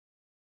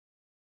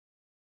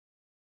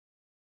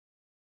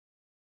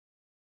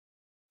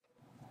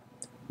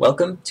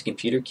Welcome to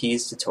Computer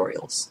Keys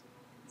Tutorials.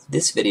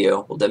 This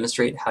video will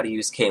demonstrate how to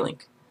use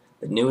kLink,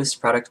 the newest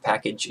product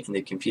package in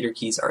the Computer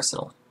Keys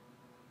arsenal.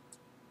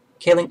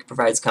 kLink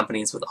provides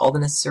companies with all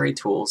the necessary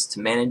tools to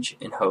manage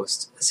and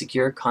host a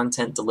secure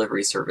content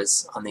delivery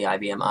service on the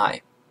IBM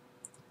I.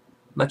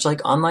 Much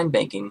like online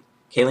banking,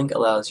 kLink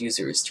allows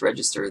users to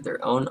register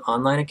their own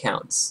online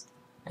accounts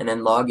and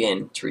then log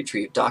in to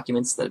retrieve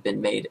documents that have been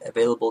made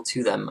available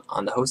to them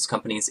on the host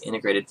company's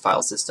integrated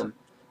file system,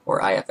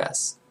 or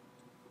IFS.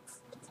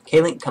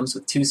 kLink comes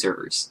with two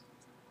servers.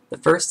 The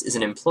first is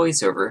an employee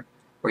server,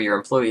 where your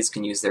employees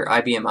can use their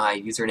IBM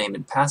I username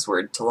and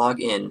password to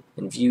log in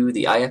and view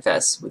the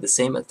IFS with the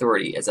same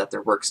authority as at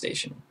their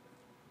workstation.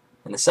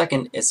 And the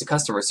second is the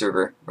customer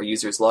server, where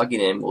users logging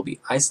in will be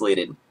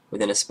isolated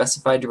within a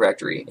specified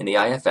directory in the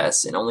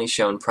IFS and only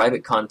shown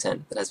private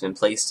content that has been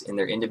placed in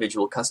their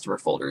individual customer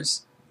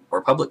folders,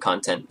 or public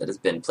content that has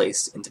been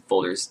placed into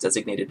folders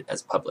designated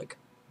as public.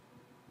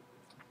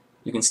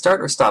 You can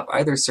start or stop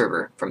either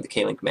server from the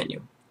kLink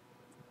menu.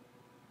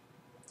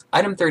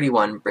 Item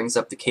 31 brings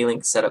up the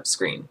kLink setup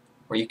screen,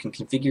 where you can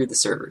configure the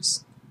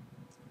servers.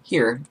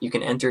 Here, you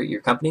can enter your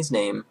company's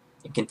name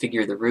and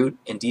configure the root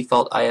and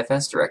default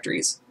IFS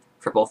directories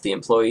for both the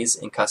employees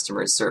and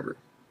customers server.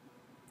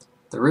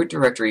 The root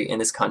directory in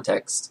this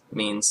context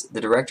means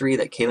the directory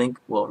that kLink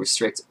will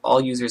restrict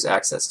all users'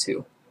 access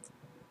to.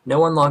 No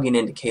one logging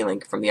into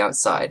kLink from the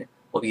outside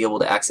will be able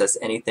to access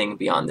anything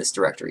beyond this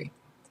directory.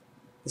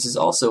 This is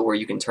also where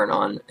you can turn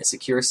on a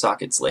secure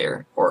sockets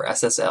layer, or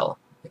SSL,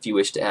 if you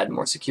wish to add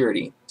more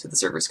security to the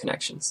server's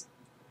connections.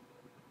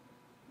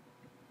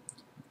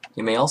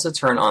 You may also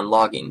turn on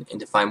logging and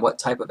define what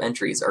type of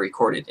entries are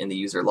recorded in the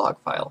user log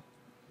file.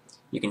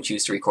 You can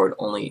choose to record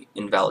only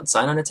invalid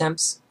sign-on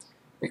attempts,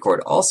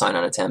 record all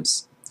sign-on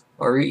attempts,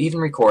 or even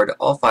record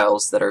all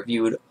files that are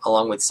viewed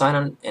along with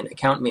sign-on and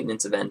account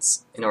maintenance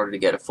events in order to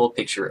get a full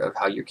picture of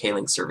how your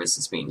kLink service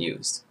is being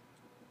used.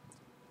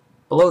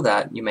 Below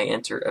that, you may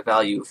enter a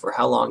value for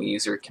how long a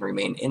user can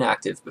remain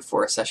inactive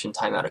before a session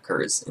timeout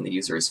occurs and the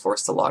user is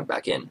forced to log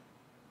back in.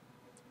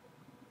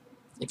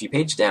 If you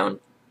page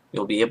down,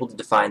 you'll be able to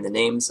define the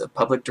names of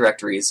public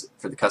directories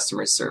for the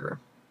customer's server.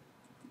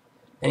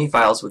 Any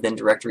files within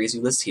directories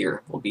you list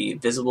here will be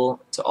visible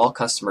to all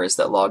customers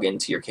that log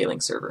into your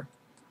kLink server.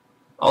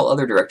 All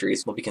other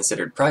directories will be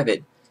considered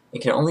private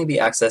and can only be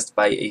accessed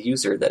by a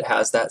user that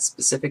has that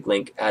specific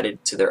link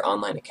added to their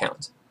online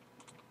account.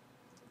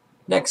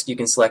 Next, you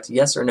can select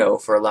yes or no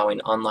for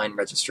allowing online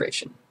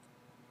registration.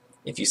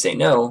 If you say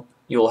no,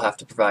 you will have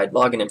to provide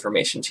login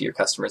information to your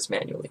customers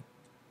manually.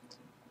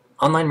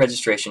 Online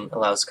registration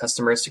allows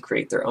customers to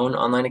create their own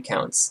online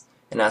accounts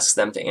and asks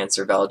them to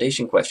answer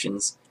validation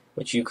questions,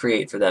 which you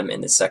create for them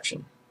in this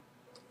section.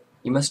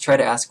 You must try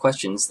to ask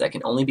questions that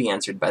can only be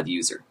answered by the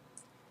user.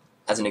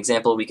 As an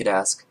example, we could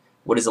ask,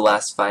 what is the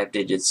last 5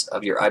 digits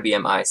of your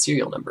IBM I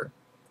serial number?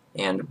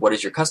 And what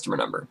is your customer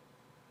number?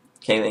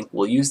 kLink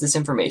will use this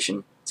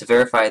information to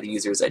verify the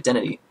user's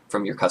identity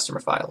from your customer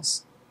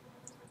files.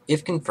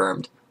 If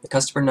confirmed, the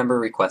customer number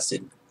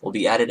requested will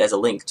be added as a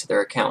link to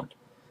their account,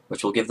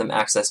 which will give them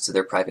access to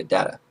their private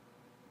data.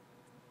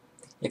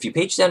 If you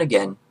page down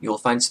again, you will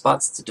find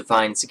spots to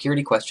define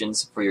security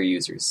questions for your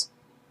users.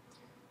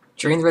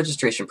 During the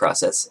registration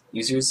process,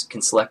 users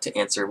can select to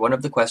answer one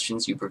of the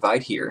questions you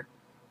provide here,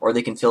 or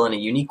they can fill in a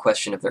unique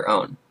question of their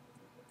own.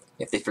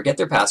 If they forget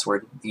their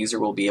password, the user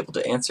will be able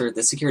to answer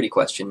this security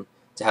question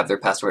to have their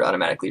password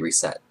automatically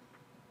reset.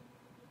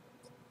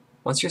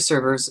 Once your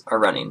servers are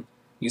running,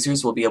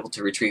 users will be able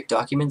to retrieve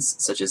documents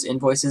such as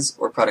invoices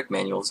or product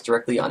manuals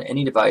directly on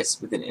any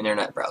device with an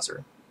internet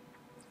browser.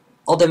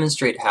 I'll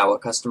demonstrate how a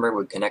customer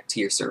would connect to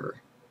your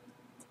server.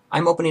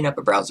 I'm opening up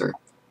a browser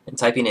and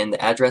typing in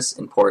the address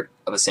and port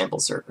of a sample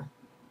server.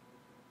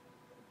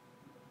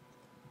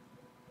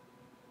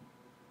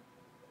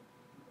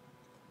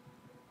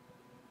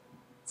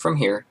 From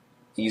here,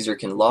 the user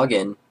can log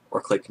in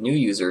or click New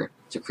User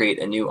to create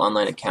a new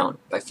online account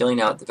by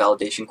filling out the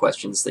validation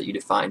questions that you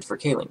defined for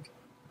kLink.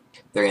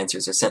 Their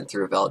answers are sent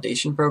through a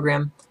validation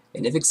program,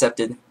 and if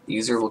accepted, the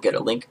user will get a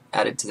link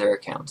added to their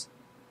account.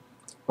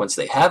 Once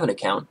they have an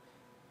account,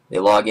 they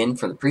log in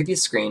from the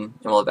previous screen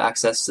and will have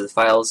access to the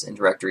files and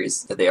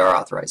directories that they are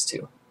authorized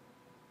to.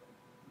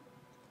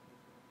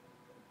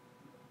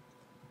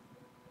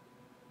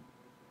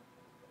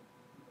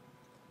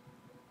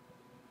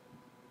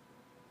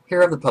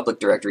 Here are the public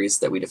directories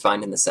that we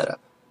defined in the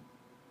setup.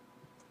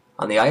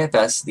 On the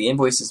IFS, the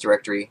invoices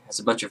directory has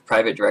a bunch of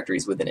private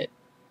directories within it,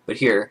 but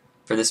here,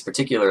 for this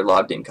particular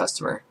logged-in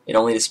customer, it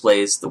only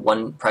displays the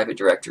one private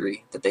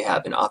directory that they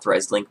have an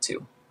authorized link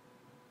to.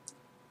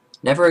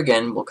 Never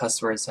again will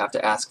customers have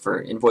to ask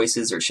for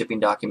invoices or shipping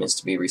documents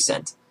to be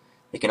resent.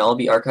 They can all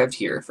be archived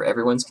here for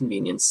everyone's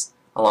convenience,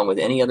 along with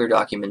any other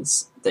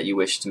documents that you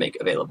wish to make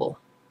available.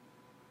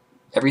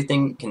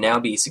 Everything can now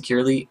be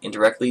securely and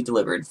directly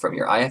delivered from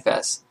your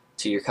IFS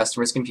to your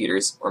customers'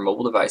 computers or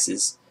mobile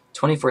devices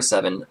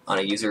 24/7 on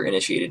a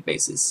user-initiated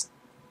basis.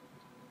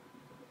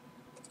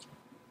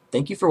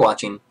 Thank you for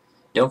watching.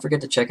 Don't forget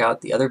to check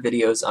out the other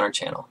videos on our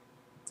channel.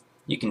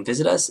 You can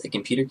visit us at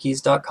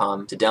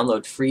computerkeys.com to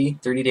download free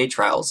 30-day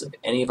trials of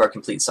any of our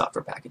complete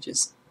software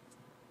packages.